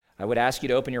I would ask you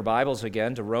to open your Bibles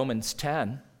again to Romans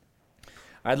 10.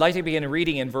 I'd like to begin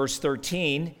reading in verse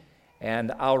 13,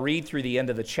 and I'll read through the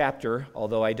end of the chapter,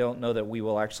 although I don't know that we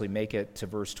will actually make it to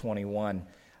verse 21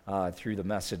 through the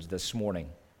message this morning.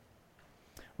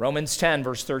 Romans 10,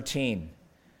 verse 13.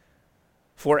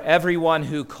 For everyone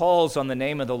who calls on the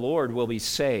name of the Lord will be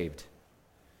saved.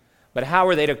 But how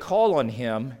are they to call on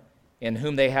him in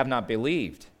whom they have not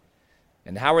believed?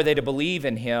 And how are they to believe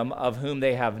in him of whom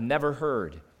they have never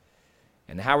heard?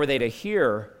 And how are they to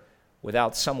hear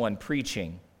without someone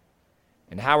preaching?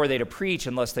 And how are they to preach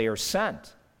unless they are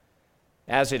sent?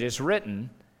 As it is written,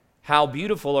 how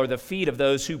beautiful are the feet of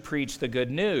those who preach the good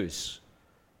news.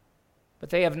 But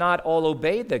they have not all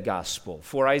obeyed the gospel.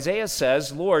 For Isaiah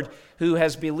says, Lord, who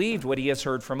has believed what he has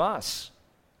heard from us?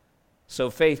 So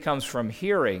faith comes from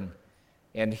hearing,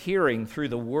 and hearing through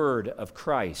the word of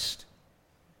Christ.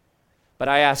 But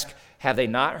I ask, have they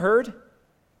not heard?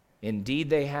 Indeed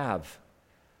they have.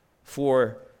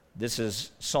 For this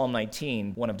is Psalm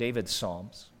 19, one of David's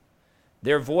psalms.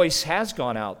 Their voice has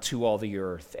gone out to all the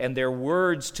earth, and their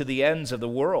words to the ends of the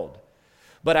world.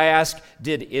 But I ask,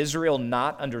 did Israel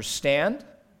not understand?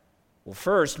 Well,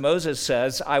 first, Moses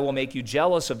says, I will make you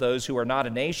jealous of those who are not a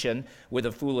nation. With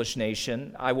a foolish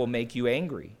nation, I will make you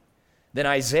angry. Then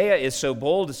Isaiah is so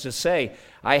bold as to say,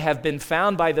 I have been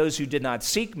found by those who did not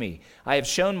seek me. I have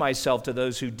shown myself to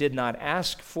those who did not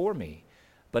ask for me.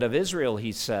 But of Israel,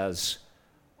 he says,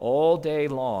 all day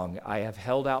long I have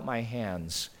held out my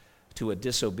hands to a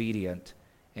disobedient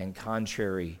and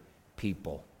contrary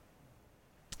people.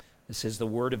 This is the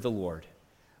word of the Lord.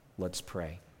 Let's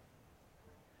pray.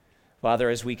 Father,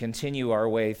 as we continue our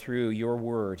way through your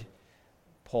word,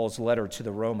 Paul's letter to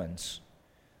the Romans,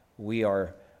 we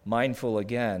are mindful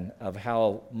again of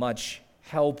how much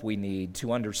help we need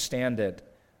to understand it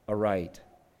aright.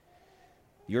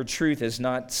 Your truth is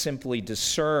not simply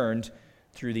discerned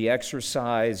through the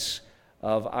exercise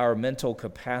of our mental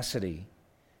capacity,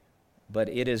 but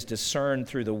it is discerned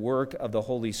through the work of the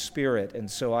Holy Spirit.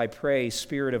 And so I pray,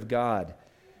 Spirit of God,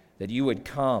 that you would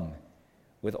come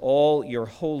with all your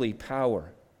holy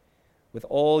power, with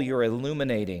all your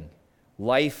illuminating,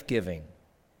 life-giving,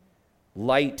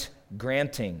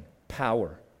 light-granting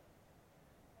power.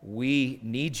 We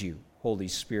need you, Holy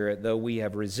Spirit, though we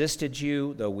have resisted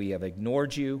you, though we have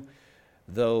ignored you,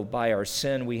 though by our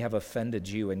sin we have offended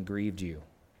you and grieved you.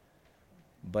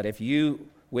 But if you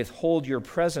withhold your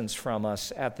presence from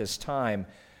us at this time,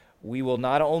 we will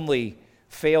not only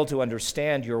fail to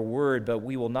understand your word, but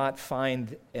we will not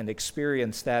find and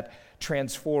experience that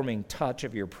transforming touch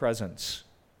of your presence.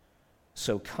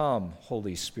 So come,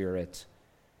 Holy Spirit,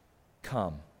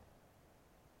 come.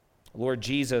 Lord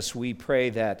Jesus, we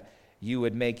pray that you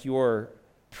would make your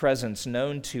presence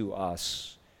known to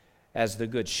us as the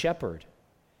Good Shepherd,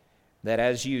 that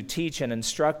as you teach and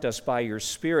instruct us by your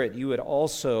Spirit, you would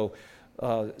also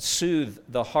soothe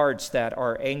the hearts that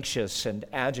are anxious and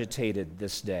agitated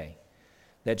this day,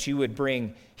 that you would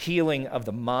bring healing of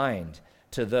the mind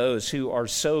to those who are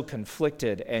so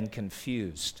conflicted and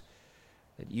confused,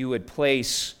 that you would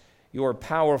place your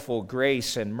powerful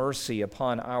grace and mercy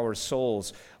upon our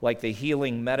souls like the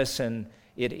healing medicine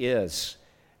it is,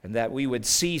 and that we would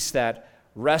cease that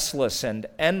restless and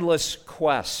endless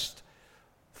quest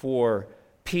for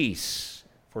peace,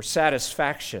 for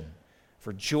satisfaction,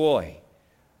 for joy.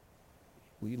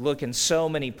 We look in so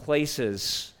many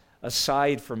places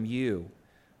aside from you,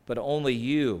 but only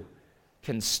you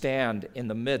can stand in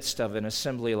the midst of an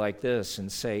assembly like this and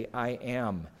say, I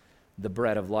am the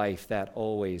bread of life that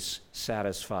always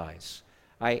satisfies.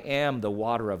 I am the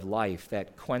water of life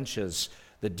that quenches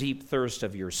the deep thirst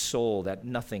of your soul that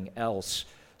nothing else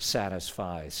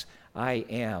satisfies. I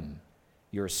am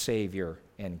your Savior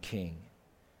and King.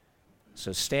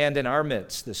 So stand in our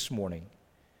midst this morning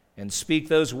and speak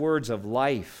those words of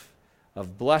life,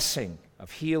 of blessing, of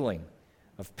healing,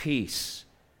 of peace,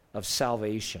 of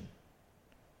salvation.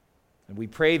 And we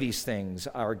pray these things,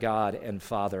 our God and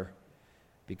Father,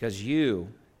 because you,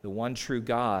 the one true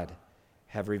God,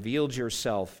 have revealed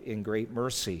yourself in great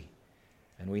mercy.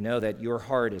 And we know that your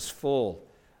heart is full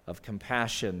of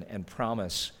compassion and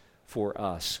promise for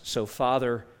us. So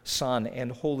Father, Son,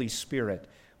 and Holy Spirit,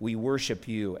 we worship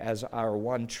you as our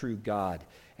one true God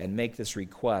and make this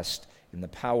request in the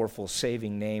powerful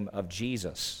saving name of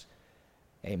Jesus.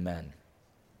 Amen.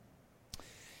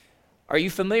 Are you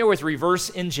familiar with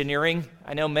reverse engineering?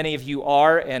 I know many of you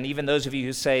are, and even those of you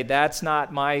who say, that's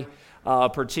not my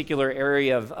particular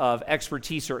area of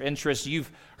expertise or interest.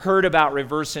 You've heard about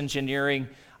reverse engineering.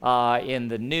 in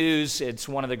the news. It's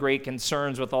one of the great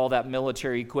concerns with all that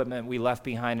military equipment we left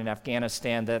behind in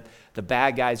Afghanistan, that the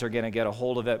bad guys are going to get a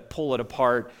hold of it, pull it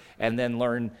apart, and then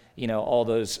learn, all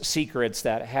those secrets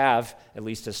that have, at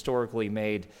least historically,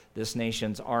 made this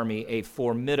nation's army a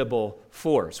formidable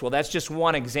force. Well, that's just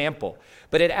one example.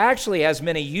 But it actually has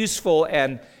many useful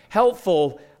and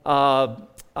helpful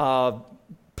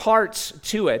parts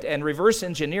to it. And reverse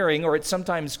engineering, or it's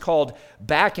sometimes called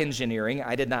back engineering,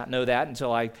 I did not know that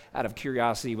until I, out of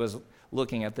curiosity, was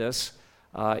looking at this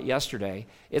yesterday.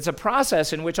 It's a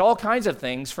process in which all kinds of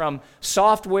things, from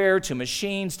software to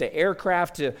machines to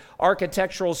aircraft to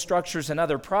architectural structures and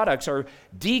other products, are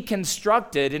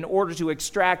deconstructed in order to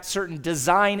extract certain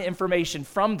design information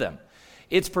from them.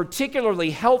 It's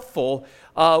particularly helpful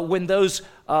when those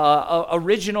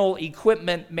original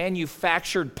equipment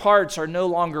manufactured parts are no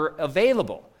longer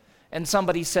available. And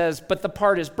somebody says, but the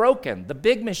part is broken. The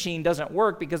big machine doesn't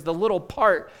work because the little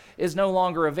part is no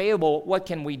longer available. What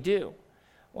can we do?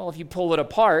 Well, if you pull it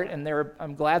apart, and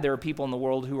I'm glad there are people in the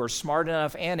world who are smart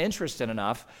enough and interested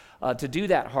enough to do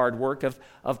that hard work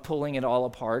of pulling it all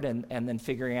apart and then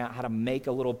figuring out how to make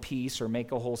a little piece or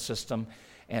make a whole system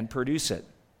and produce it.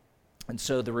 And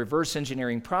so the reverse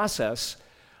engineering process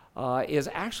is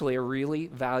actually a really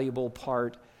valuable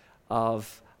part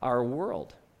of our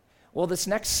world. Well, this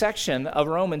next section of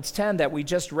Romans 10 that we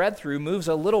just read through moves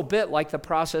a little bit like the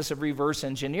process of reverse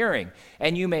engineering,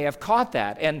 and you may have caught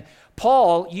that. And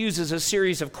Paul uses a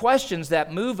series of questions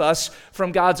that move us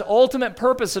from God's ultimate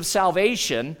purpose of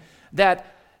salvation, that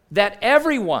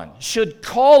everyone should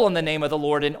call on the name of the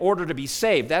Lord in order to be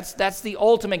saved. That's the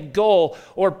ultimate goal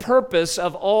or purpose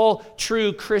of all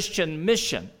true Christian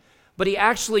mission. But he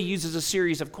actually uses a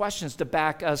series of questions to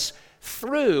back us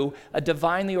through a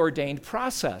divinely ordained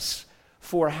process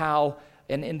for how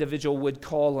an individual would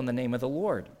call on the name of the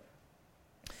Lord.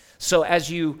 So as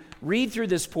you read through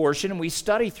this portion and we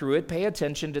study through it, pay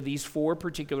attention to these 4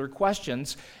 particular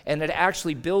questions, and it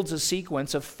actually builds a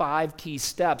sequence of 5 key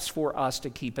steps for us to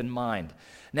keep in mind.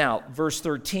 Now, verse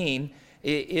 13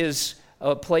 is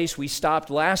a place we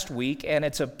stopped last week, and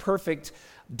it's a perfect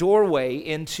doorway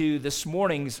into this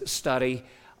morning's study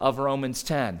of Romans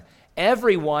 10.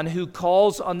 Everyone who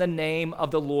calls on the name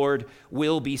of the Lord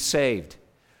will be saved.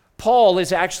 Paul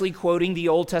is actually quoting the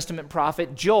Old Testament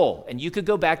prophet Joel, and you could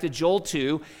go back to Joel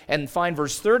 2 and find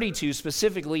verse 32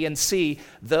 specifically and see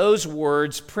those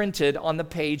words printed on the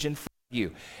page in front of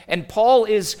you. And Paul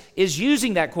is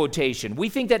using that quotation. We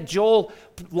think that Joel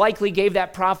likely gave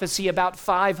that prophecy about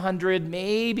 500,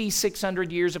 maybe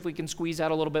 600 years, if we can squeeze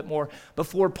out a little bit more,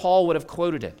 before Paul would have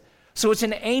quoted it. So it's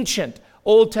an ancient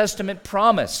Old Testament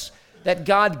promise that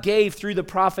God gave through the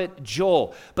prophet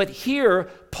Joel. But here,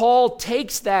 Paul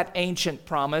takes that ancient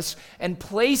promise and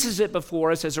places it before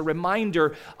us as a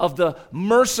reminder of the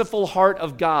merciful heart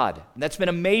of God. And that's been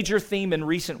a major theme in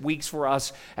recent weeks for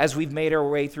us as we've made our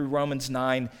way through Romans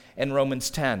 9 and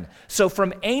Romans 10. So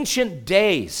from ancient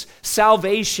days,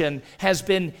 salvation has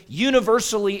been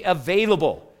universally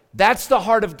available. That's the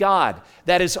heart of God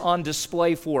that is on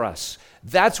display for us.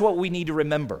 That's what we need to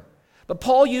remember. But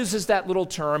Paul uses that little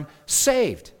term,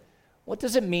 saved. What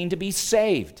does it mean to be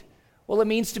saved? Well, it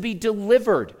means to be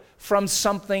delivered from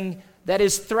something that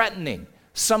is threatening,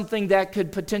 something that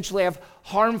could potentially have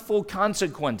harmful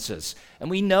consequences. And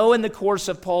we know in the course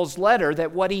of Paul's letter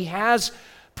that what he has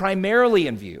primarily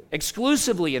in view,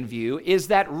 exclusively in view, is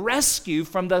that rescue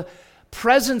from the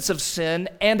presence of sin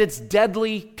and its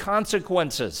deadly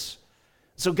consequences.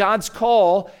 So God's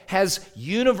call has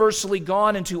universally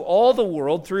gone into all the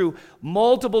world through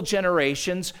multiple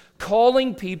generations,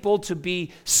 calling people to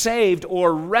be saved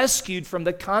or rescued from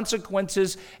the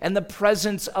consequences and the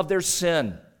presence of their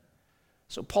sin.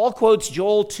 So Paul quotes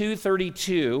Joel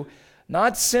 2:32,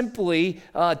 not simply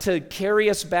to carry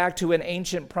us back to an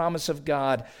ancient promise of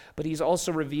God, but he's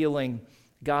also revealing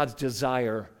God's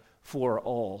desire for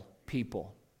all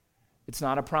people. It's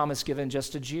not a promise given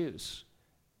just to Jews.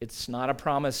 It's not a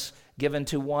promise given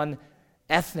to one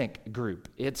ethnic group.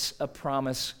 It's a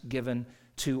promise given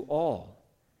to all.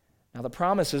 Now, the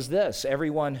promise is this: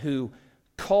 everyone who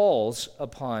calls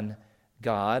upon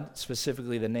God,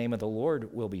 specifically the name of the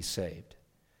Lord, will be saved.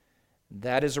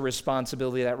 That is a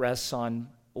responsibility that rests on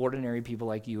ordinary people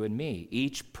like you and me.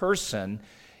 Each person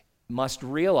must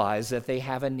realize that they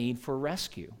have a need for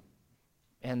rescue.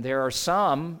 And there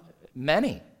are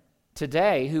many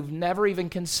today who've never even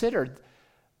considered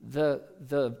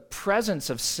the presence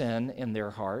of sin in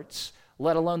their hearts,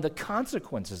 let alone the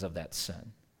consequences of that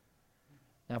sin.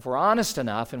 Now, if we're honest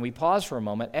enough and we pause for a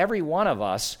moment, every one of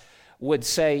us would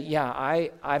say, yeah,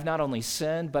 I've not only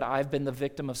sinned, but I've been the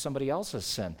victim of somebody else's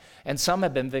sin. And some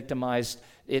have been victimized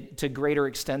it to greater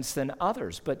extents than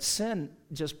others, but sin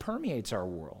just permeates our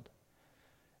world.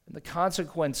 And the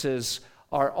consequences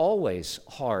are always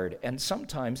hard and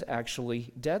sometimes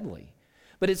actually deadly.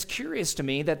 But it's curious to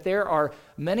me that there are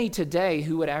many today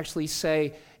who would actually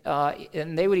say,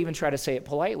 and they would even try to say it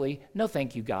politely, no,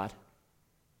 thank you, God.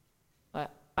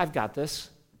 I've got this.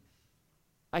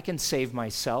 I can save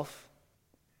myself.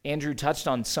 Andrew touched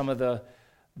on some of the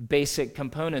basic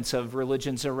components of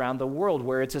religions around the world,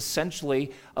 where it's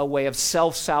essentially a way of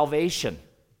self-salvation.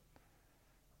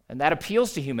 And that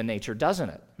appeals to human nature, doesn't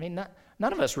it? I mean,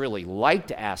 none of us really like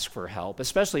to ask for help,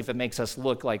 especially if it makes us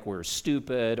look like we're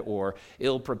stupid or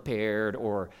ill-prepared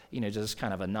or, just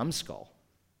kind of a numbskull.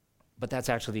 But that's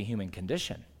actually the human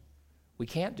condition. We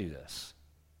can't do this.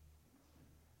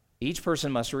 Each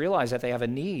person must realize that they have a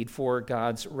need for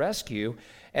God's rescue,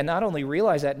 and not only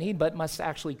realize that need, but must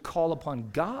actually call upon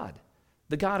God,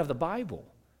 the God of the Bible,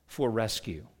 for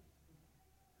rescue.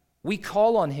 We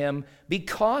call on him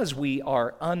because we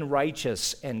are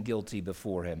unrighteous and guilty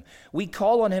before him. We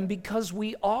call on him because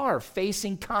we are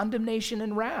facing condemnation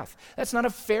and wrath. That's not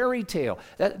a fairy tale.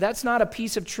 That's not a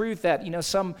piece of truth that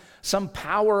some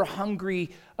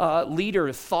power-hungry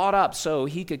leader thought up so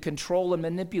he could control and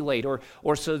manipulate,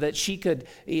 or so that she could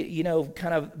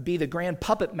kind of be the grand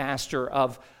puppet master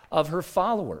of her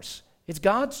followers. It's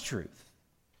God's truth.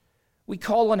 We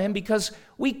call on him because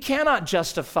we cannot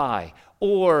justify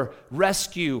or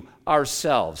rescue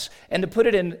ourselves. And to put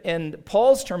it in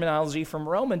Paul's terminology from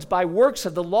Romans, by works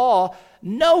of the law,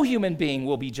 no human being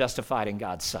will be justified in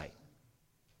God's sight.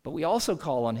 But we also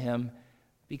call on him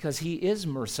because he is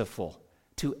merciful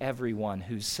to everyone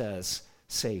who says,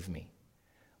 save me.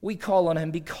 We call on him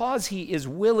because he is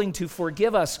willing to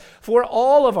forgive us for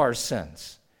all of our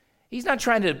sins. He's not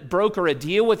trying to broker a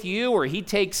deal with you, or he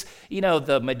takes,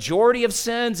 the majority of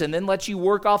sins and then lets you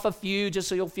work off a few just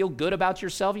so you'll feel good about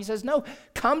yourself. He says, no,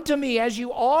 come to me as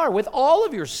you are with all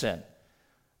of your sin.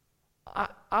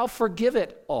 I'll forgive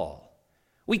it all.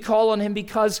 We call on him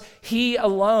because he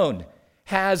alone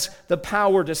has the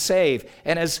power to save.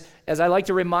 And as I like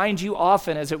to remind you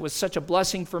often, as it was such a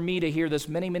blessing for me to hear this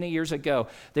many, many years ago,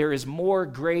 there is more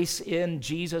grace in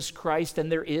Jesus Christ than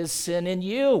there is sin in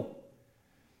you.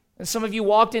 And some of you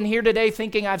walked in here today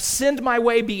thinking, I've sinned my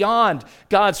way beyond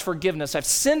God's forgiveness. I've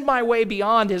sinned my way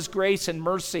beyond his grace and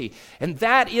mercy. And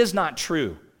that is not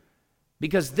true.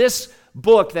 Because this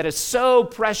book that is so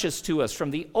precious to us, from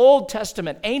the Old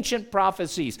Testament, ancient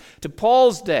prophecies to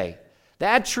Paul's day,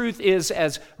 that truth is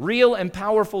as real and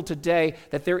powerful today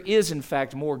that there is, in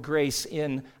fact, more grace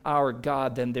in our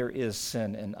God than there is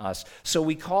sin in us. So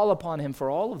we call upon him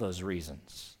for all of those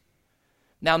reasons.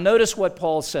 Now, notice what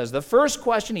Paul says. The first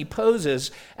question he poses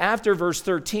after verse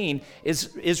 13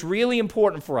 is really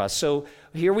important for us. So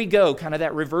here we go, kind of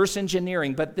that reverse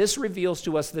engineering, but this reveals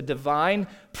to us the divine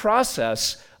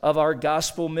process of our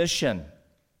gospel mission.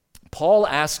 Paul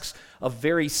asks a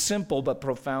very simple but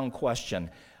profound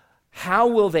question. How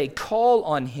will they call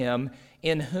on him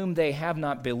in whom they have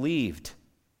not believed?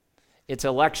 It's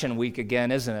election week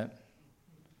again, isn't it?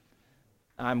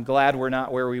 I'm glad we're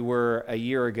not where we were a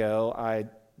year ago.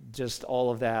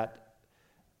 All of that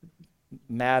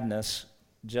madness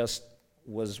just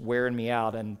was wearing me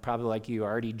out, and probably like you, I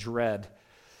already dread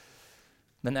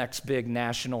the next big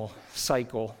national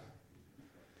cycle.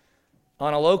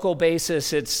 On a local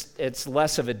basis, it's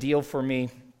less of a deal for me,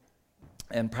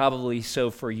 and probably so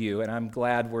for you. And I'm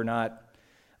glad we're not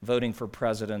voting for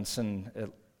presidents,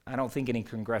 and I don't think any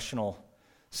congressional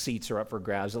seats are up for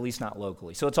grabs, at least not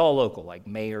locally. So it's all local, like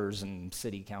mayors and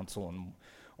city council and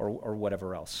or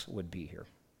whatever else would be here.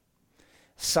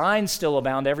 Signs still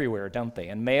abound everywhere, don't they?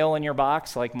 And mail in your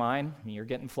box, like mine. I mean, you're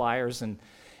getting flyers, and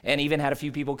even had a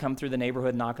few people come through the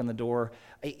neighborhood, knock on the door.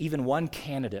 Even one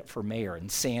candidate for mayor in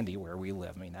Sandy, where we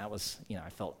live. I mean, that was,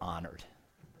 I felt honored.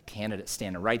 Candidate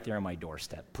standing right there on my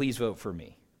doorstep. Please vote for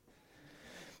me.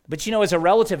 But as a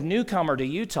relative newcomer to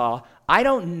Utah, I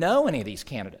don't know any of these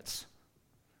candidates.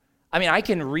 I mean, I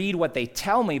can read what they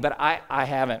tell me, but I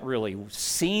haven't really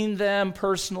seen them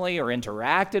personally or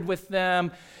interacted with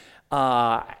them.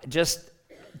 Just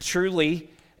truly,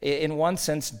 in one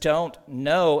sense, don't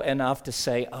know enough to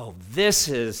say, oh, this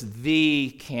is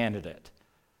the candidate.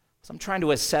 So I'm trying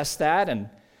to assess that, and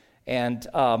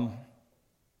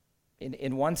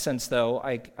in one sense, though,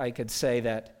 I could say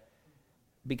that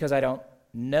because I don't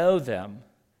know them,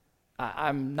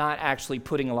 I'm not actually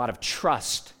putting a lot of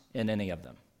trust in any of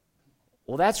them.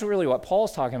 Well, that's really what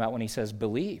Paul's talking about when he says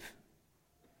believe.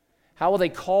 How will they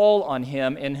call on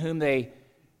him in whom they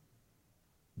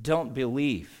don't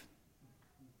believe?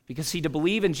 Because, see, to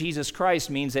believe in Jesus Christ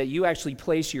means that you actually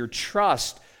place your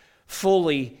trust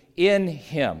fully in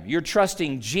him. You're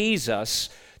trusting Jesus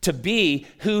to be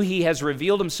who he has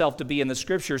revealed himself to be in the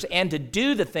scriptures and to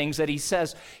do the things that he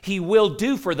says he will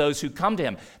do for those who come to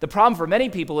him. The problem for many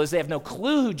people is they have no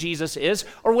clue who Jesus is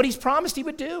or what he's promised he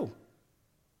would do.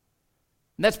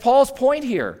 And that's Paul's point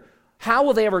here. How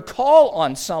will they ever call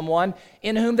on someone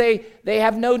in whom they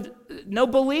have no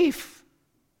belief?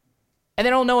 And they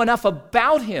don't know enough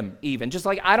about him even. Just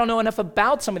like I don't know enough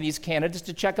about some of these candidates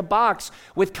to check a box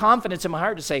with confidence in my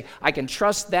heart to say, I can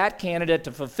trust that candidate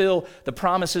to fulfill the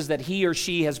promises that he or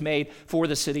she has made for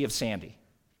the city of Sandy.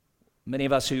 Many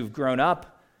of us who've grown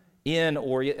up in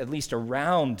or at least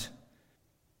around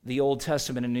the Old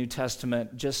Testament and New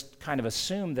Testament just kind of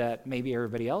assume that maybe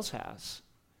everybody else has.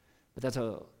 But that's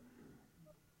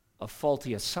a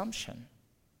faulty assumption.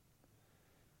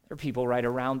 There are people right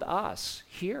around us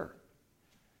here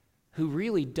who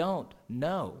really don't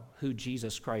know who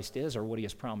Jesus Christ is or what he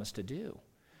has promised to do.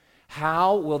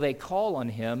 How will they call on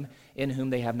him in whom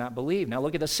they have not believed? Now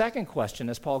look at the second question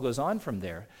as Paul goes on from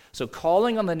there. So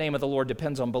calling on the name of the Lord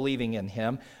depends on believing in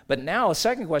him. But now a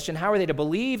second question, how are they to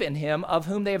believe in him of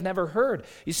whom they have never heard?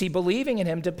 You see, believing in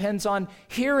him depends on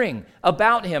hearing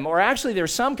about him. Or actually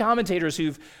there's some commentators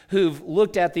who've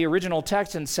looked at the original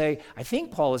text and say, I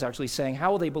think Paul is actually saying,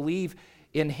 how will they believe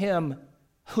in him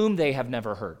whom they have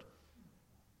never heard?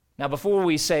 Now, before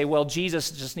we say, well,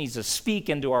 Jesus just needs to speak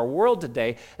into our world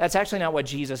today, that's actually not what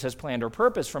Jesus has planned or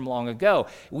purposed from long ago.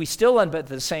 We still end up at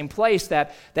the same place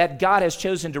that God has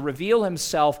chosen to reveal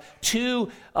himself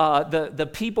to the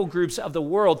people groups of the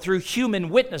world through human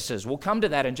witnesses. We'll come to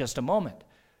that in just a moment.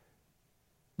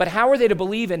 But how are they to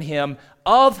believe in him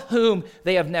of whom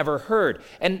they have never heard?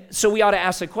 And so we ought to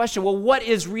ask the question, well, what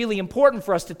is really important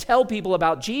for us to tell people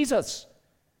about Jesus?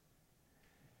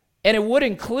 And it would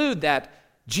include that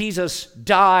Jesus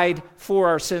died for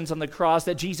our sins on the cross,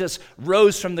 that Jesus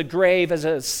rose from the grave as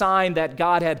a sign that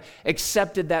God had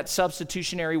accepted that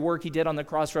substitutionary work he did on the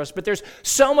cross for us. But there's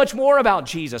so much more about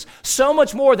Jesus, so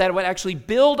much more that it would actually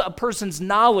build a person's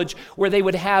knowledge where they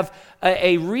would have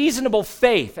a reasonable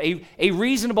faith, a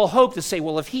reasonable hope to say,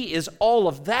 well, if he is all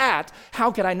of that,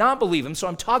 how could I not believe him? So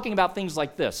I'm talking about things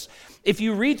like this. If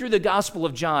you read through the Gospel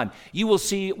of John, you will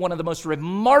see one of the most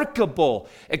remarkable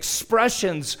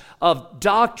expressions of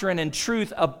doctrine and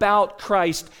truth about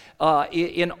Christ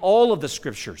in all of the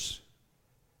Scriptures.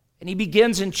 And he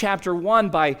begins in chapter 1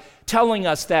 by telling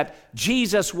us that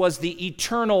Jesus was the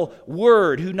eternal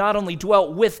Word who not only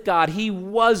dwelt with God, he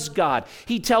was God.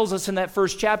 He tells us in that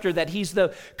first chapter that he's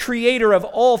the creator of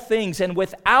all things, and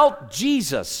without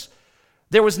Jesus,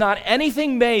 there was not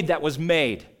anything made that was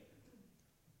made.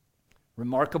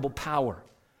 Remarkable power,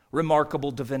 remarkable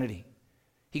divinity.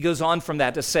 He goes on from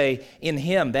that to say, in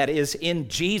him, that is, in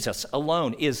Jesus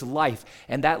alone, is life.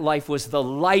 And that life was the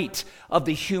light of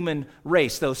the human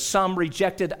race. Though some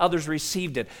rejected, others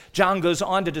received it. John goes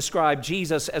on to describe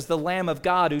Jesus as the Lamb of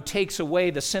God who takes away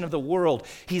the sin of the world.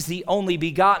 He's the only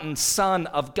begotten Son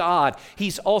of God.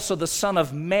 He's also the Son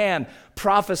of Man,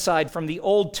 prophesied from the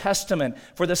Old Testament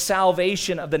for the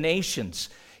salvation of the nations.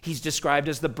 He's described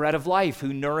as the bread of life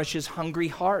who nourishes hungry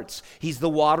hearts. He's the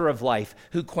water of life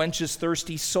who quenches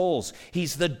thirsty souls.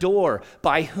 He's the door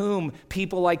by whom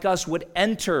people like us would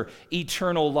enter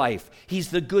eternal life. He's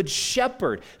the good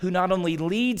shepherd who not only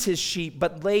leads his sheep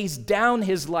but lays down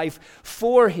his life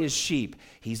for his sheep.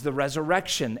 He's the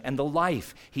resurrection and the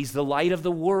life. He's the light of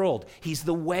the world. He's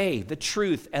the way, the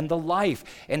truth, and the life.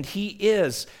 And he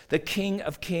is the King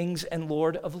of kings and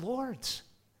Lord of lords.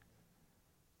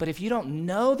 But if you don't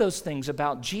know those things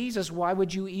about Jesus, why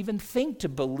would you even think to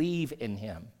believe in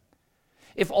him?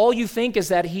 If all you think is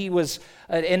that he was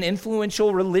an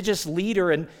influential religious leader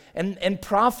and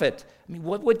prophet, I mean,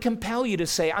 what would compel you to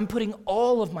say, I'm putting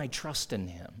all of my trust in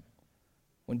him?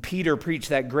 When Peter preached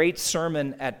that great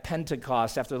sermon at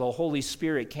Pentecost after the Holy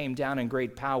Spirit came down in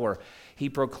great power, he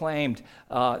proclaimed,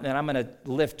 and I'm going to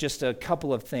lift just a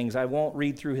couple of things. I won't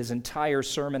read through his entire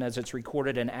sermon as it's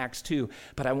recorded in Acts 2,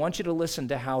 but I want you to listen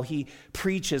to how he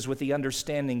preaches with the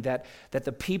understanding that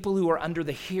the people who are under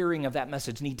the hearing of that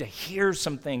message need to hear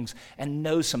some things and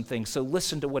know some things. So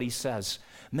listen to what he says.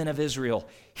 Men of Israel,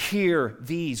 hear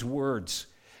these words.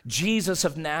 Jesus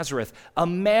of Nazareth, a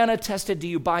man attested to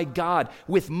you by God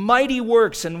with mighty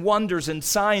works and wonders and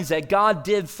signs that God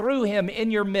did through him in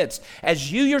your midst.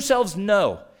 As you yourselves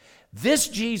know, this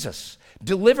Jesus,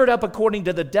 delivered up according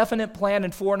to the definite plan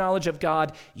and foreknowledge of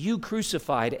God, you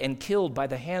crucified and killed by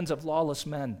the hands of lawless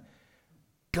men.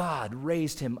 God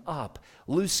raised him up,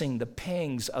 loosing the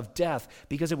pangs of death,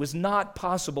 because it was not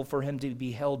possible for him to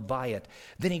be held by it.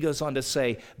 Then he goes on to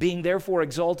say, being therefore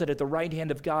exalted at the right hand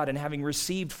of God, and having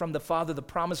received from the Father the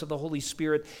promise of the Holy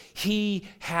Spirit, he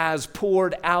has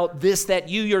poured out this that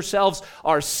you yourselves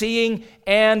are seeing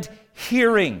and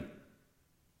hearing.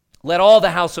 Let all the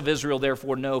house of Israel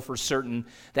therefore know for certain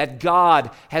that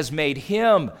God has made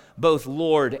him both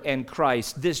Lord and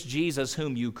Christ, this Jesus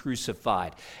whom you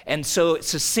crucified. And so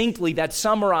succinctly that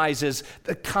summarizes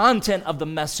the content of the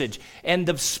message. And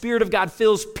the Spirit of God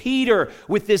fills Peter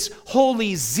with this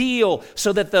holy zeal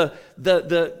so that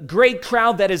the great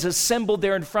crowd that is assembled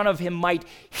there in front of him might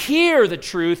hear the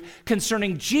truth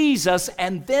concerning Jesus.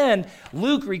 And then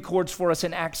Luke records for us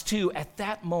in Acts 2, at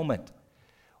that moment,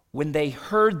 when they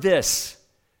heard this,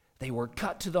 they were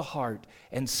cut to the heart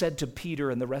and said to Peter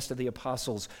and the rest of the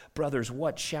apostles, brothers,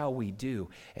 what shall we do?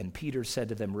 And Peter said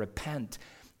to them, repent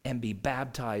and be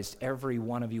baptized, every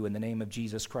one of you, in the name of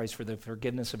Jesus Christ for the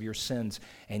forgiveness of your sins,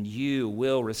 and you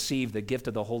will receive the gift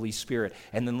of the Holy Spirit.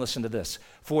 And then listen to this.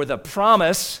 For the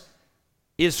promise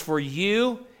is for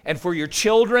you and for your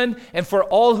children and for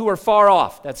all who are far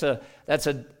off. That's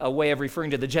a way of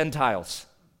referring to the Gentiles.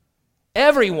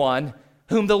 Everyone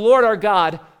whom the Lord our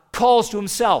God calls to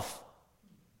himself.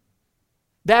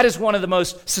 That is one of the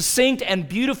most succinct and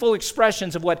beautiful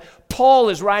expressions of what Paul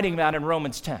is writing about in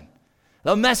Romans 10.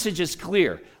 The message is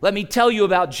clear. Let me tell you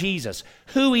about Jesus,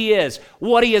 who he is,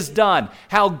 what he has done,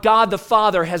 how God the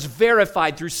Father has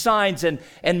verified through signs and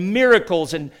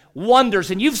miracles and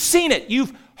wonders. And you've seen it,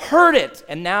 you've heard it.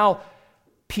 And now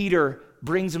Peter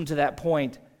brings them to that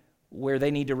point where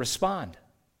they need to respond.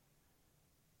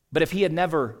 But if he had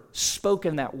never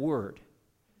spoken that word,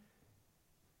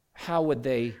 how would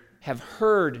they have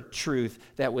heard truth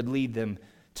that would lead them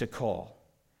to call?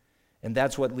 And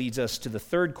that's what leads us to the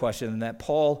third question that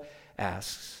Paul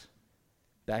asks.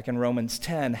 Back in Romans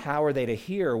 10, how are they to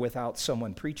hear without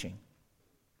someone preaching?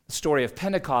 The story of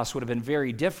Pentecost would have been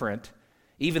very different,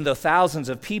 even though thousands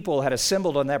of people had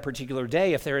assembled on that particular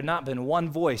day, if there had not been one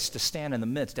voice to stand in the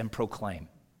midst and proclaim.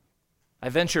 I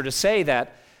venture to say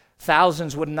that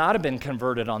thousands would not have been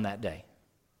converted on that day.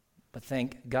 But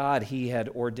thank God he had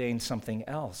ordained something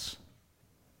else.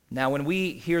 Now, when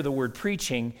we hear the word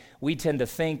preaching, we tend to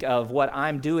think of what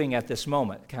I'm doing at this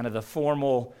moment, kind of the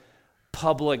formal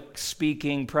public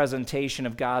speaking presentation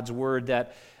of God's word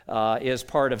that is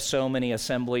part of so many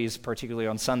assemblies, particularly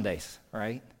on Sundays,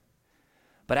 right?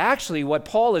 But actually, what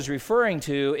Paul is referring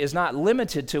to is not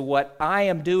limited to what I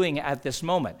am doing at this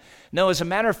moment. No, as a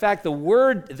matter of fact,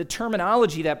 the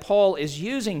terminology that Paul is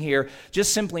using here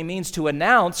just simply means to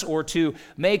announce or to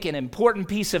make an important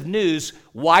piece of news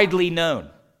widely known.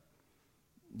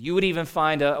 You would even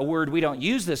find a word, we don't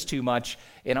use this too much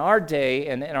in our day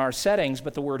and in our settings,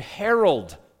 but the word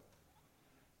herald.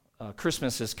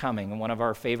 Christmas is coming, and one of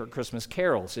our favorite Christmas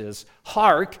carols is,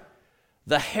 "Hark,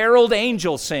 the herald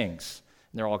angel sings."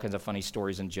 And there are all kinds of funny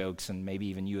stories and jokes, and maybe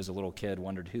even you as a little kid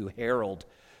wondered who Herald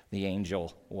the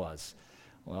angel was.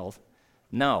 Well,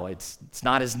 no, it's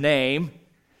not his name.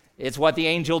 It's what the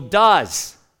angel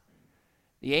does.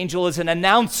 The angel is an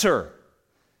announcer.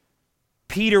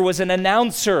 Peter was an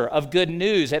announcer of good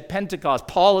news at Pentecost.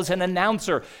 Paul is an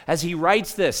announcer as he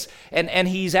writes this. And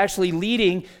he's actually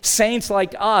leading saints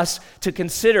like us to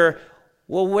consider,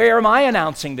 well, where am I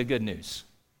announcing the good news?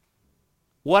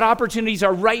 What opportunities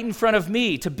are right in front of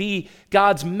me to be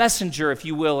God's messenger, if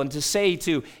you will, and to say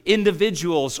to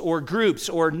individuals or groups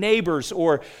or neighbors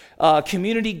or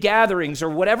community gatherings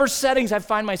or whatever settings I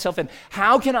find myself in,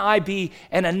 how can I be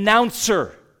an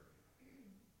announcer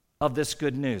of this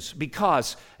good news?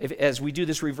 Because as we do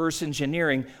this reverse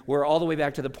engineering, we're all the way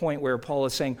back to the point where Paul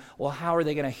is saying, well, how are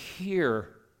they going to hear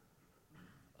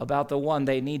about the one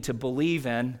they need to believe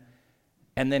in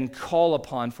and then call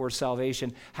upon for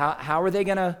salvation? How are they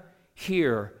going to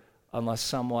hear unless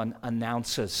someone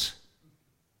announces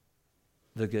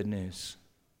the good news?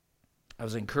 I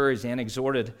was encouraged and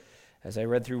exhorted as I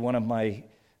read through one of my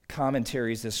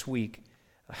commentaries this week,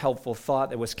 a helpful thought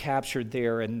that was captured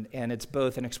there, and it's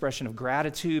both an expression of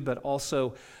gratitude but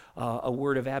also a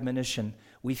word of admonition.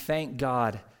 We thank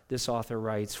God, this author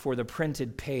writes, for the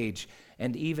printed page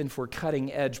and even for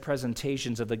cutting-edge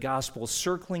presentations of the gospel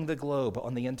circling the globe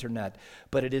on the internet,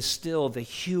 but it is still the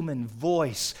human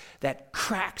voice that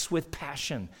cracks with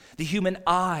passion, the human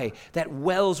eye that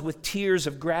wells with tears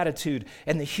of gratitude,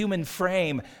 and the human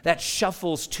frame that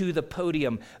shuffles to the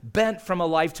podium, bent from a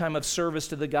lifetime of service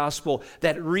to the gospel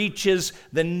that reaches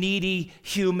the needy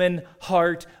human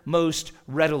heart most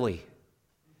readily.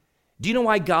 Do you know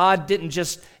why God didn't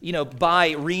just,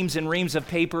 buy reams and reams of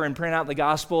paper and print out the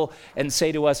gospel and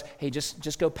say to us, hey,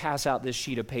 just go pass out this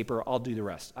sheet of paper, I'll do the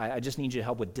rest. I just need you to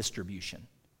help with distribution.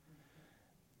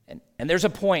 And there's a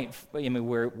point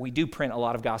where we do print a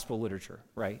lot of gospel literature,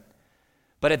 right?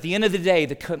 But at the end of the day,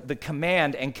 the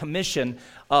command and commission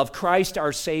of Christ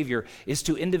our Savior is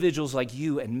to individuals like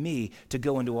you and me to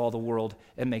go into all the world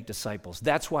and make disciples.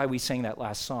 That's why we sang that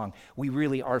last song. We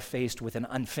really are faced with an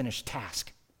unfinished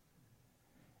task.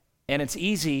 And it's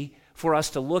easy for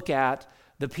us to look at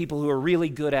the people who are really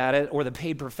good at it, or the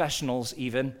paid professionals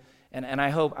even, and I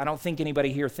don't think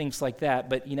anybody here thinks like that,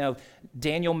 but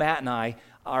Daniel, Matt, and I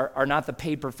are not the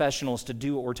paid professionals to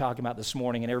do what we're talking about this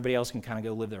morning, and everybody else can kind of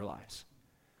go live their lives.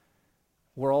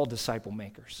 We're all disciple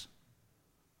makers.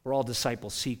 We're all disciple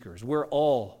seekers. We're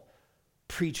all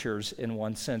preachers in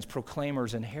one sense,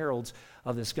 proclaimers and heralds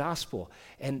of this gospel.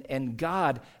 And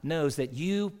God knows that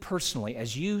you personally,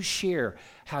 as you share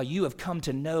how you have come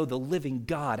to know the living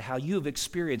God, how you have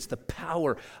experienced the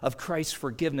power of Christ's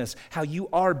forgiveness, how you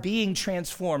are being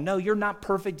transformed. No, you're not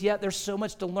perfect yet. There's so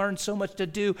much to learn, so much to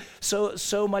do,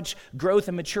 so much growth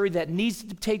and maturity that needs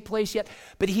to take place yet.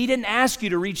 But He didn't ask you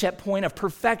to reach that point of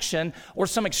perfection or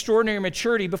some extraordinary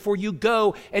maturity before you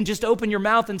go and just open your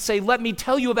mouth and say, let me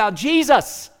tell you about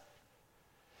Jesus.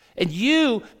 And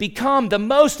you become the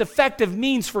most effective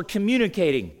means for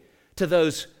communicating to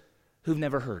those who've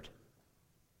never heard,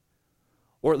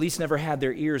 or at least never had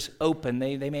their ears open.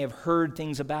 They may have heard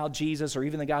things about Jesus or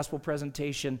even the gospel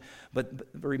presentation, but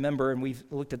remember, and we've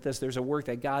looked at this, there's a work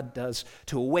that God does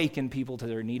to awaken people to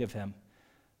their need of Him.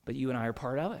 But you and I are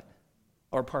part of it,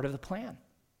 or part of the plan.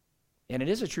 And it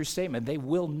is a true statement. They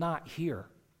will not hear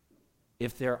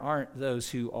if there aren't those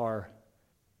who are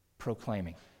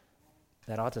proclaiming.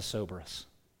 That ought to sober us.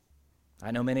 I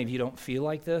know many of you don't feel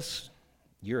like this.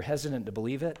 You're hesitant to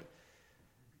believe it.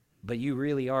 But you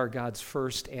really are God's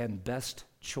first and best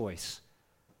choice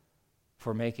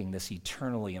for making this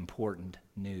eternally important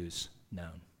news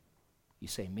known. You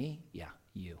say, me? Yeah,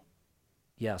 you.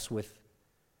 Yes, with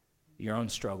your own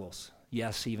struggles.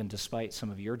 Yes, even despite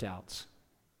some of your doubts,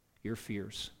 your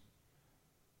fears.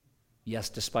 Yes,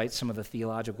 despite some of the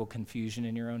theological confusion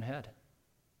in your own head.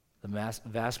 The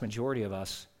vast majority of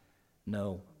us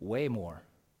know way more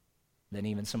than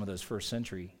even some of those first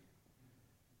century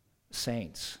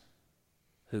saints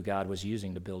who God was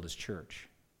using to build His church.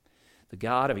 The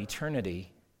God of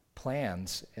eternity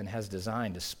plans and has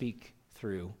designed to speak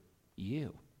through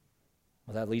you.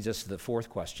 Well, that leads us to the fourth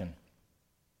question.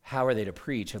 How are they to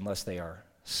preach unless they are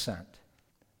sent?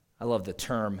 I love the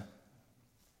term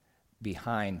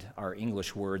behind our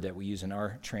English word that we use in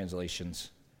our translations.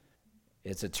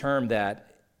 It's a term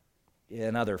that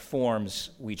in other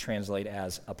forms we translate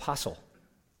as apostle.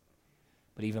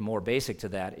 But even more basic to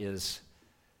that is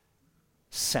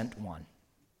sent one.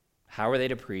 How are they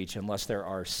to preach unless there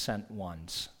are sent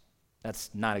ones? That's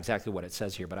not exactly what it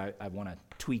says here, but I want to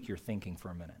tweak your thinking for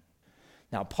a minute.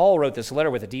 Now, Paul wrote this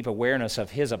letter with a deep awareness of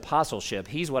his apostleship.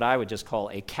 He's what I would just call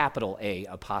a capital A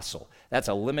apostle. That's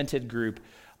a limited group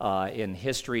in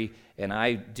history, and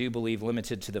I do believe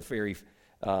limited to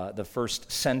the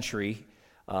first century.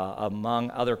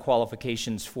 Among other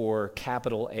qualifications for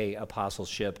capital A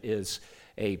apostleship is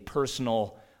a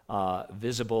personal,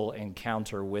 visible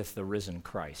encounter with the risen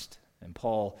Christ. And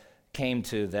Paul came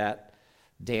to that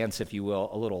dance, if you will,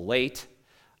 a little late,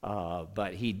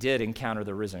 but he did encounter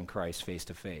the risen Christ face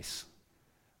to face,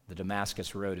 the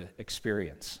Damascus Road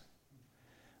experience.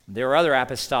 There are other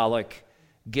apostolic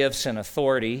gifts and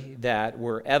authority that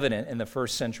were evident in the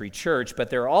first century church,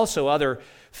 but there are also other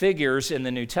figures in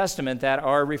the New Testament that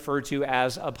are referred to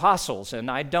as apostles, and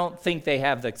I don't think they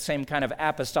have the same kind of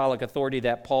apostolic authority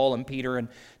that Paul and Peter and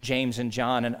James and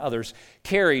John and others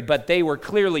carried, but they were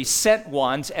clearly sent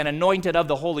ones and anointed of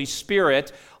the Holy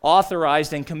Spirit,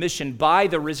 authorized and commissioned by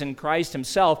the risen Christ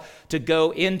Himself to go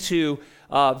into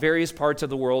various parts of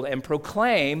the world and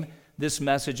proclaim this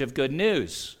message of good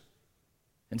news.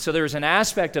 And so there's an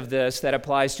aspect of this that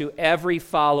applies to every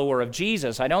follower of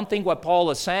Jesus. I don't think what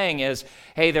Paul is saying is,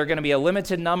 hey, there are going to be a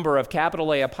limited number of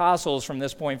capital A apostles from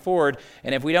this point forward,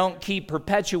 and if we don't keep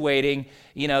perpetuating,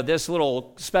 this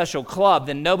little special club,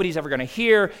 then nobody's ever going to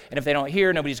hear, and if they don't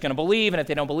hear, nobody's going to believe, and if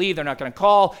they don't believe, they're not going to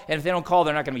call, and if they don't call,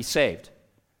 they're not going to be saved.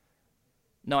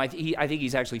 No, I think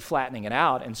he's actually flattening it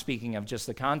out and speaking of just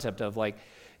the concept of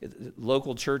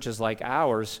local churches like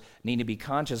ours need to be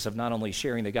conscious of not only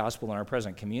sharing the gospel in our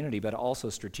present community, but also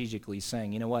strategically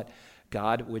saying, you know what,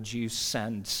 God, would you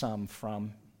send some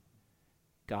from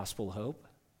Gospel Hope?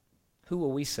 Who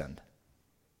will we send?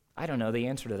 I don't know the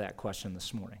answer to that question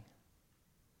this morning.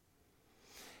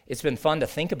 it's been fun to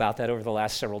think about that over the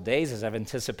last several days as I've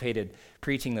anticipated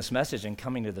preaching this message and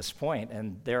coming to this point.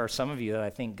 And there are some of you that I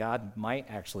think God might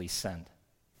actually send.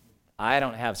 I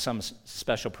don't have some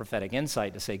special prophetic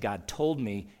insight to say, God told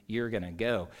me you're going to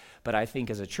go. But I think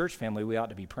as a church family, we ought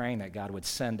to be praying that God would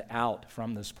send out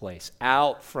from this place,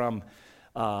 out from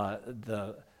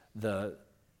the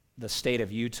state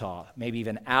of Utah, maybe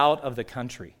even out of the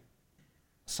country,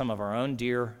 some of our own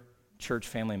dear church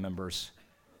family members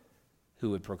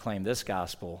who would proclaim this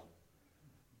gospel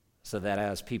so that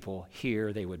as people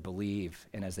hear, they would believe,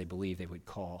 and as they believe, they would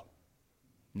call.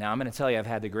 Now, I'm going to tell you, I've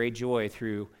had the great joy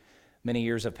through many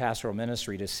years of pastoral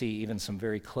ministry to see even some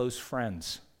very close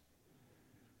friends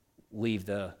leave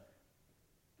the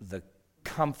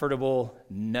comfortable,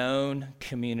 known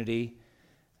community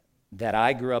that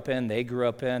I grew up in, they grew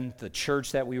up in, the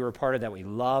church that we were a part of, that we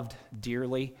loved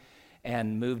dearly,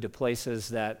 and move to places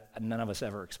that none of us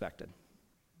ever expected.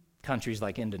 Countries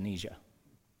like Indonesia,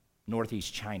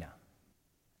 Northeast China,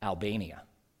 Albania,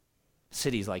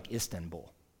 cities like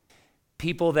Istanbul.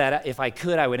 People that if I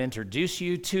could, I would introduce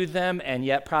you to them, and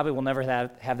yet probably will never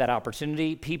have that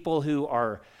opportunity. People who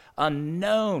are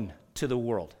unknown to the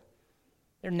world.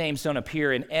 Their names don't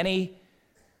appear in any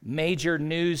major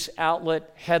news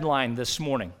outlet headline this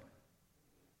morning.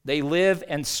 They live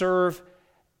and serve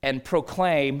and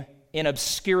proclaim in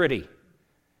obscurity.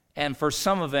 And for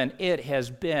some of them, it has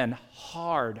been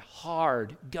hard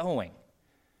going.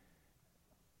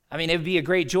 I mean, it would be a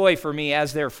great joy for me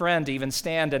as their friend to even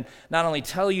stand and not only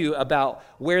tell you about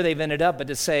where they've ended up, but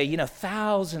to say,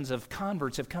 thousands of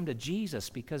converts have come to Jesus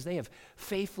because they have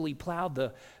faithfully plowed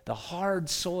the hard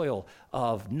soil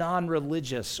of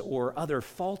non-religious or other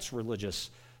false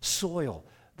religious soil.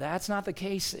 That's not the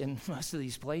case in most of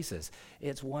these places.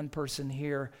 It's one person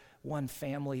here, one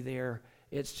family there.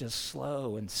 It's just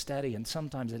slow and steady, and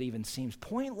sometimes it even seems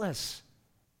pointless.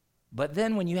 But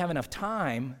then when you have enough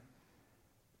time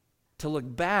to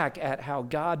look back at how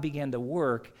God began to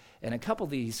work, and a couple of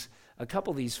these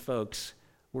folks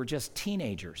were just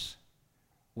teenagers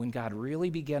when God really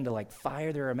began to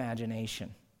fire their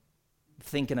imagination,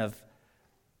 thinking of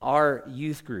our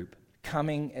youth group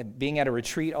coming and being at a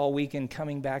retreat all weekend,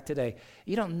 coming back today.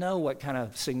 You don't know what kind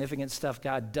of significant stuff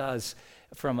God does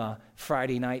from a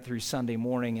Friday night through Sunday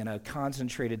morning in a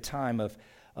concentrated time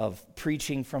of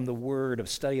preaching from the Word, of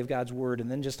study of God's Word, and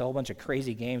then just a whole bunch of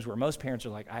crazy games where most parents are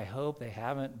like, I hope they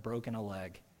haven't broken a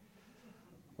leg.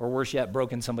 Or worse yet,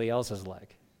 broken somebody else's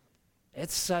leg.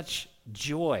 It's such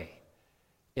joy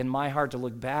in my heart to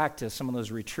look back to some of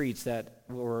those retreats that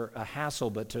were a hassle,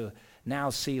 but to now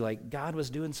see God was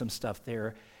doing some stuff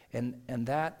there. And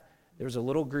that, there was a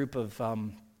little group of,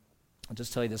 I'll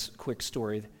just tell you this quick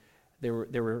story. There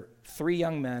were 3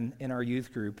 young men in our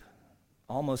youth group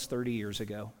almost 30 years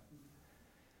ago,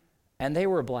 and they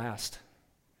were a blast.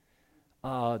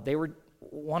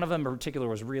 One of them in particular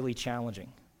was really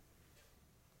challenging.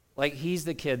 He's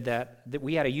the kid that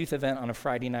we had a youth event on a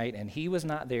Friday night, and he was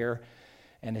not there,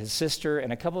 and his sister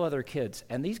and a couple other kids,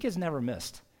 and these kids never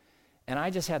missed. And I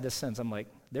just had this sense, I'm like,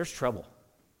 there's trouble.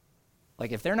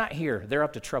 If they're not here, they're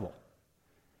up to trouble.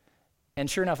 And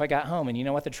sure enough, I got home, and you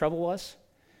know what the trouble was?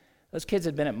 Those kids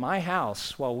had been at my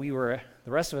house while the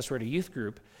rest of us were at a youth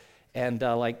group, and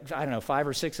 5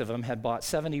 or 6 of them had bought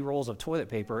 70 rolls of toilet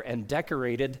paper and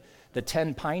decorated the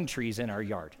 10 pine trees in our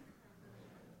yard.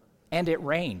 And it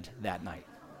rained that night.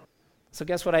 So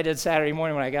guess what I did Saturday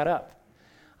morning when I got up?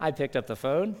 I picked up the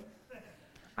phone.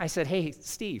 I said, hey,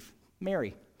 Steve,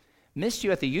 Mary, missed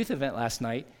you at the youth event last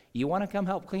night. You want to come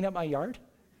help clean up my yard?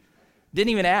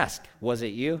 Didn't even ask, was it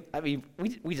you? I mean,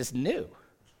 we just knew.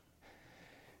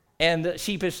 And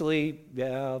sheepishly,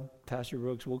 yeah, Pastor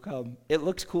Brooks will come. It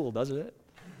looks cool, doesn't it?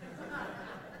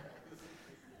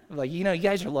 You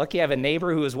guys are lucky. I have a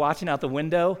neighbor who was watching out the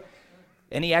window,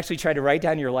 and he actually tried to write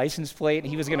down your license plate, and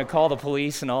he was going to call the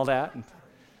police and all that.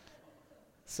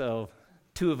 So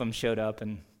 2 of them showed up,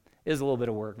 and it was a little bit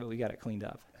of work, but we got it cleaned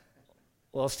up.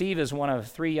 Well, Steve is one of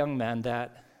 3 young men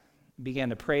that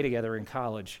began to pray together in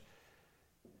college.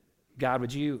 God,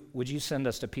 would you send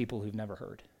us to people who've never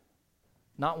heard?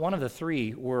 Not one of the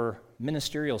 3 were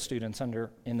ministerial students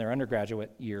in their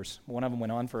undergraduate years. One of them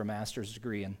went on for a master's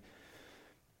degree in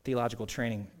theological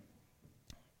training.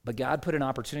 But God put an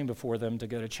opportunity before them to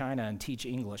go to China and teach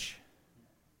English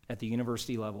at the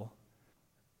university level.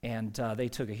 And they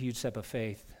took a huge step of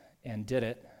faith and did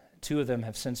it. 2 of them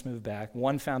have since moved back.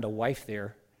 One found a wife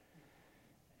there,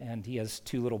 and he has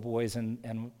 2 little boys,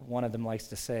 and one of them likes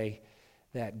to say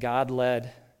that God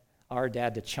led our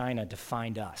dad to China to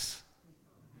find us.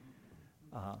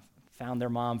 Found their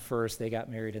mom first, they got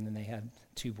married, and then they had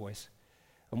 2 boys.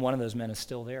 And one of those men is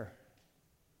still there.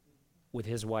 with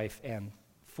his wife and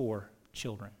 4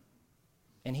 children.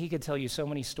 And he could tell you so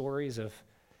many stories of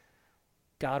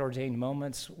God-ordained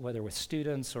moments, whether with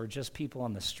students or just people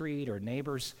on the street or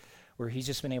neighbors, where he's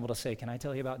just been able to say, can I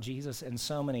tell you about Jesus? And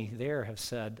so many there have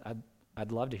said,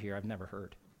 I'd love to hear, I've never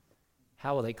heard.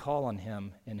 How will they call on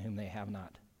him in whom they have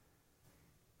not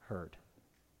heard?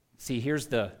 See, here's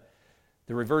the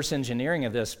reverse engineering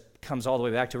of this comes all the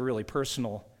way back to a really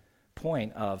personal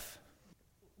point of,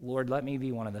 Lord, let me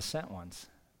be one of the sent ones.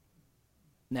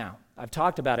 Now, I've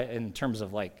talked about it in terms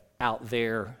of like out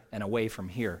there and away from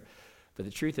here, but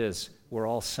the truth is we're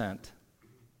all sent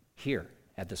here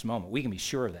at this moment. We can be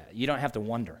sure of that. You don't have to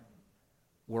wonder.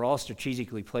 We're all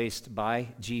strategically placed by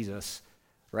Jesus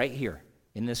right here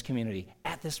in this community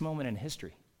at this moment in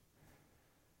history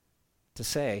to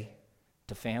say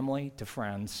to family, to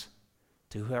friends,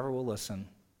 to whoever will listen,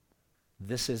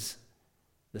 this is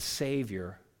the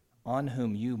Savior on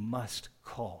whom you must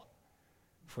call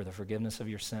for the forgiveness of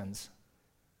your sins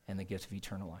and the gift of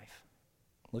eternal life.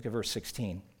 Look at verse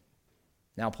 16.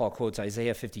 Now Paul quotes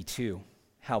Isaiah 52,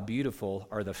 how beautiful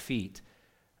are the feet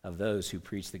of those who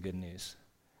preach the good news.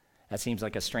 That seems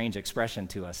like a strange expression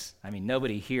to us. I mean,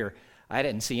 nobody here, I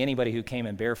didn't see anybody who came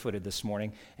in barefooted this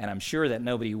morning, and I'm sure that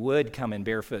nobody would come in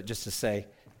barefoot just to say,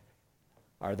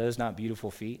 are those not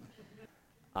beautiful feet?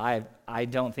 I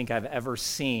don't think I've ever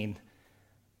seen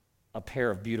a pair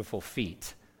of beautiful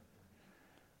feet.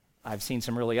 I've seen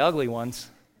some really ugly ones,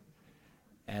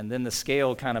 and then the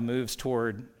scale kind of moves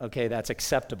toward, okay, that's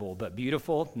acceptable, but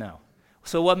beautiful? No.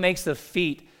 So what makes the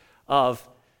feet of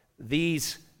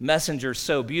these messengers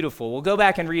so beautiful? We'll go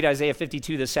back and read Isaiah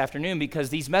 52 this afternoon because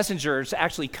these messengers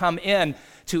actually come in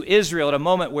to Israel at a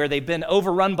moment where they've been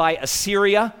overrun by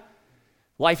Assyria.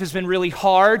 Life has been really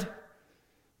hard.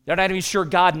 They're not even sure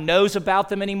God knows about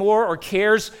them anymore or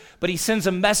cares, but he sends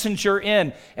a messenger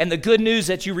in. And the good news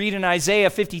that you read in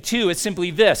Isaiah 52 is simply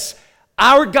this: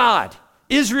 our God,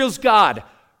 Israel's God,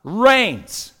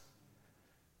 reigns.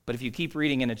 But if you keep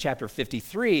reading into chapter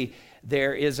 53,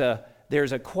 there's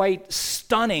a quite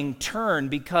stunning turn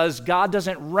because God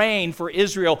doesn't reign for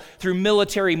Israel through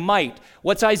military might.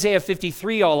 What's Isaiah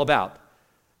 53 all about?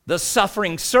 The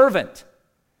suffering servant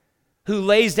who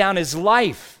lays down his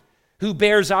life, who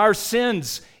bears our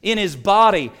sins in his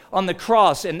body on the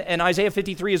cross. And Isaiah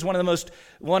 53 is one of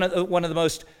the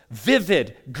most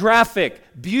vivid, graphic,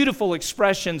 beautiful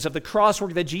expressions of the cross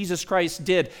work that Jesus Christ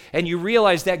did. And you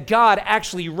realize that God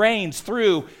actually reigns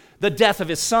through the death of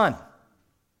his Son.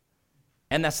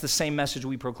 And that's the same message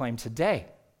we proclaim today.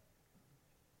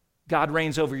 God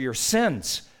reigns over your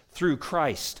sins through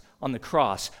Christ on the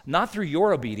cross, not through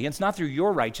your obedience, not through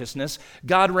your righteousness.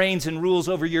 God reigns and rules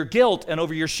over your guilt and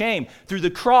over your shame through the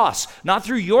cross, not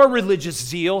through your religious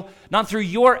zeal, not through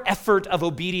your effort of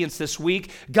obedience this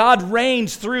week. God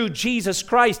reigns through Jesus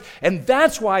Christ, and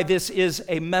that's why this is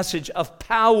a message of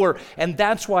power, and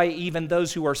that's why even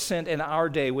those who are sent in our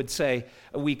day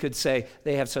we could say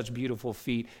they have such beautiful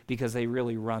feet because they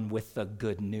really run with the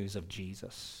good news of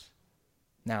Jesus.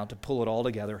 Now, to pull it all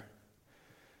together,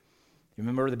 you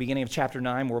remember the beginning of chapter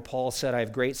 9 where Paul said, I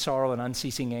have great sorrow and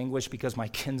unceasing anguish because my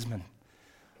kinsmen,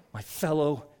 my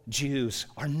fellow Jews,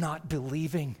 are not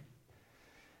believing.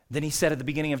 Then he said at the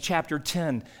beginning of chapter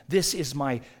 10, this is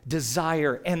my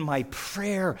desire and my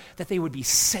prayer that they would be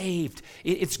saved.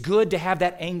 It's good to have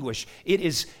that anguish. It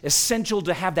is essential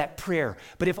to have that prayer.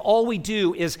 But if all we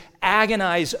do is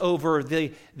agonize over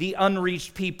the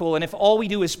unreached people, and if all we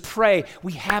do is pray,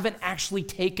 we haven't actually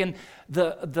taken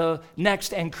the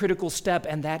next and critical step,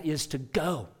 and that is to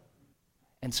go.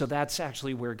 And so that's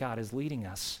actually where God is leading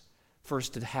us.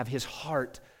 First, to have his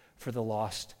heart for the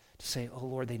lost, to say, oh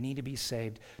Lord, they need to be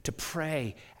saved, to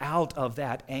pray out of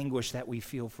that anguish that we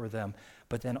feel for them,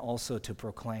 but then also to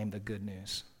proclaim the good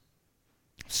news.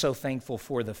 So thankful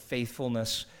for the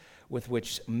faithfulness with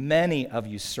which many of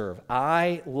you serve.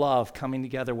 I love coming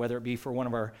together, whether it be for one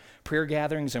of our prayer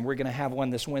gatherings, and we're going to have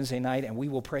one this Wednesday night, and we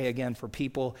will pray again for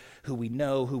people who we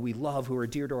know, who we love, who are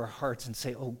dear to our hearts, and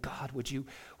say, oh God, would you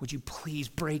please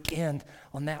break in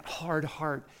on that hard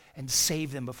heart and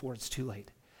save them before it's too late.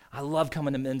 I love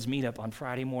coming to men's meetup on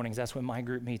Friday mornings. That's when my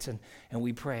group meets, and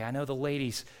we pray. I know the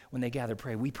ladies, when they gather,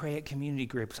 pray. We pray at community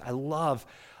groups. I love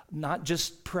not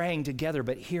just praying together,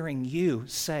 but hearing you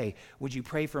say, would you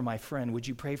pray for my friend? Would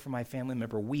you pray for my family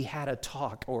member? We had a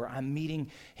talk, or I'm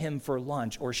meeting him for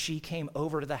lunch, or she came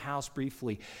over to the house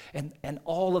briefly. And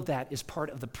all of that is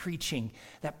part of the preaching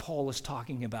that Paul is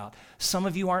talking about. Some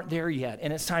of you aren't there yet,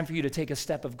 and it's time for you to take a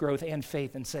step of growth and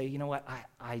faith and say, you know what,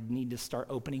 I need to start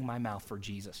opening my mouth for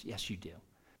Jesus. Yes, you do.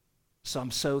 So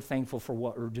I'm so thankful for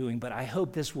what we're doing, but I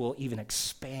hope this will even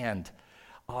expand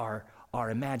our our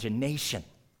imagination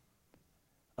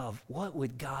of what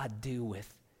would God do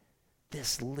with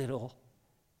this little,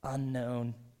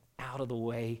 unknown,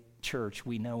 out-of-the-way church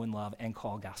we know and love and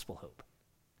call Gospel Hope.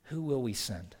 Who will we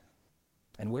send?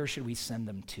 And where should we send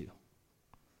them to?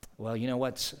 Well, you know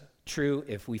what's true?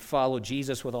 If we follow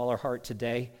Jesus with all our heart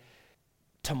today,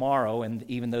 tomorrow, and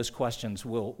even those questions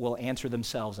will answer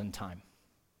themselves in time.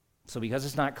 So because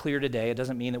it's not clear today, it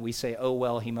doesn't mean that we say, oh,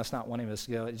 well, he must not want us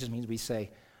to go. It just means we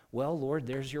say, well, Lord,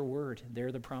 there's your word. There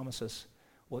are the promises.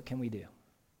 What can we do?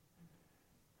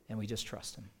 And we just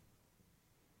trust him.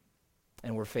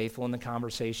 And we're faithful in the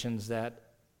conversations that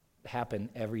happen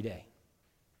every day.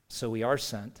 So we are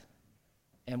sent,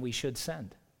 and we should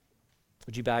send.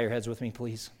 Would you bow your heads with me,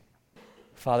 please?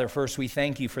 Father, first we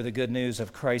thank you for the good news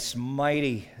of Christ's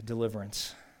mighty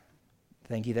deliverance.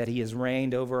 Thank you that he has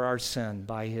reigned over our sin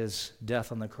by his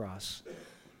death on the cross.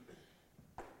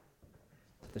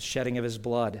 The shedding of his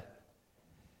blood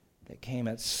that came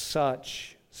at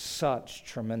such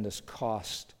tremendous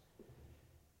cost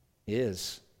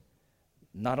is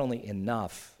not only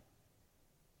enough,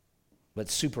 but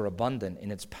superabundant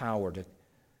in its power to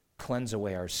cleanse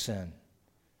away our sin,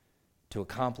 to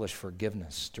accomplish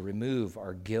forgiveness, to remove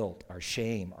our guilt, our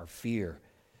shame, our fear,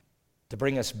 to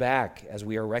bring us back as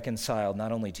we are reconciled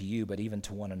not only to you, but even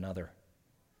to one another.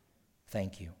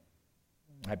 Thank you.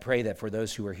 I pray that for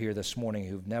those who are here this morning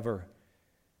who've never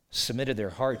submitted their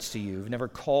hearts to you, who've never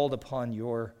called upon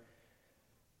your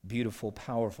beautiful,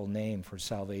 powerful name for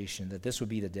salvation, that this would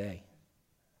be the day.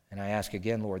 And I ask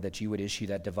again, Lord, that you would issue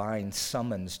that divine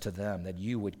summons to them, that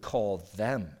you would call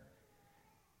them,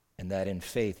 and that in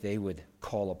faith they would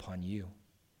call upon you.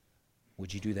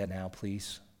 Would you do that now,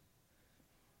 please?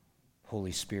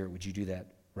 Holy Spirit, would you do that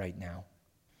right now?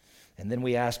 And then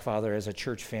we ask, Father, as a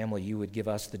church family, you would give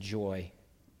us the joy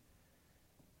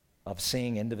of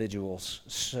seeing individuals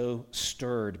so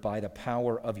stirred by the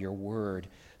power of your word,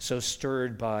 so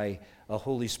stirred by a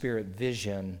Holy Spirit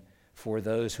vision for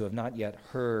those who have not yet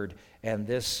heard, and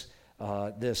this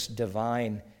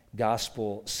divine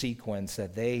gospel sequence,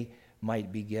 that they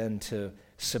might begin to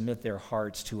submit their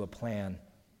hearts to a plan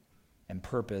and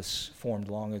purpose formed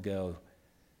long ago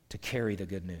to carry the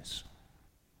good news.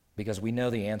 Because we know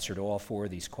the answer to all four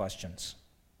of these questions.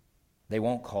 They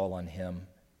won't call on him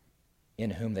in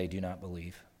whom they do not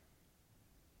believe.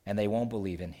 And they won't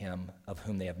believe in him of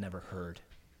whom they have never heard.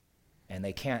 And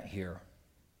they can't hear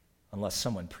unless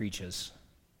someone preaches.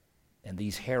 And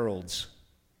these heralds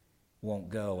won't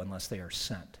go unless they are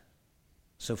sent.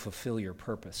 So fulfill your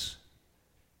purpose.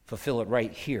 Fulfill it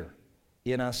right here,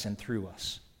 in us and through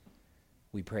us.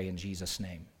 We pray in Jesus'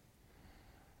 name.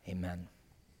 Amen.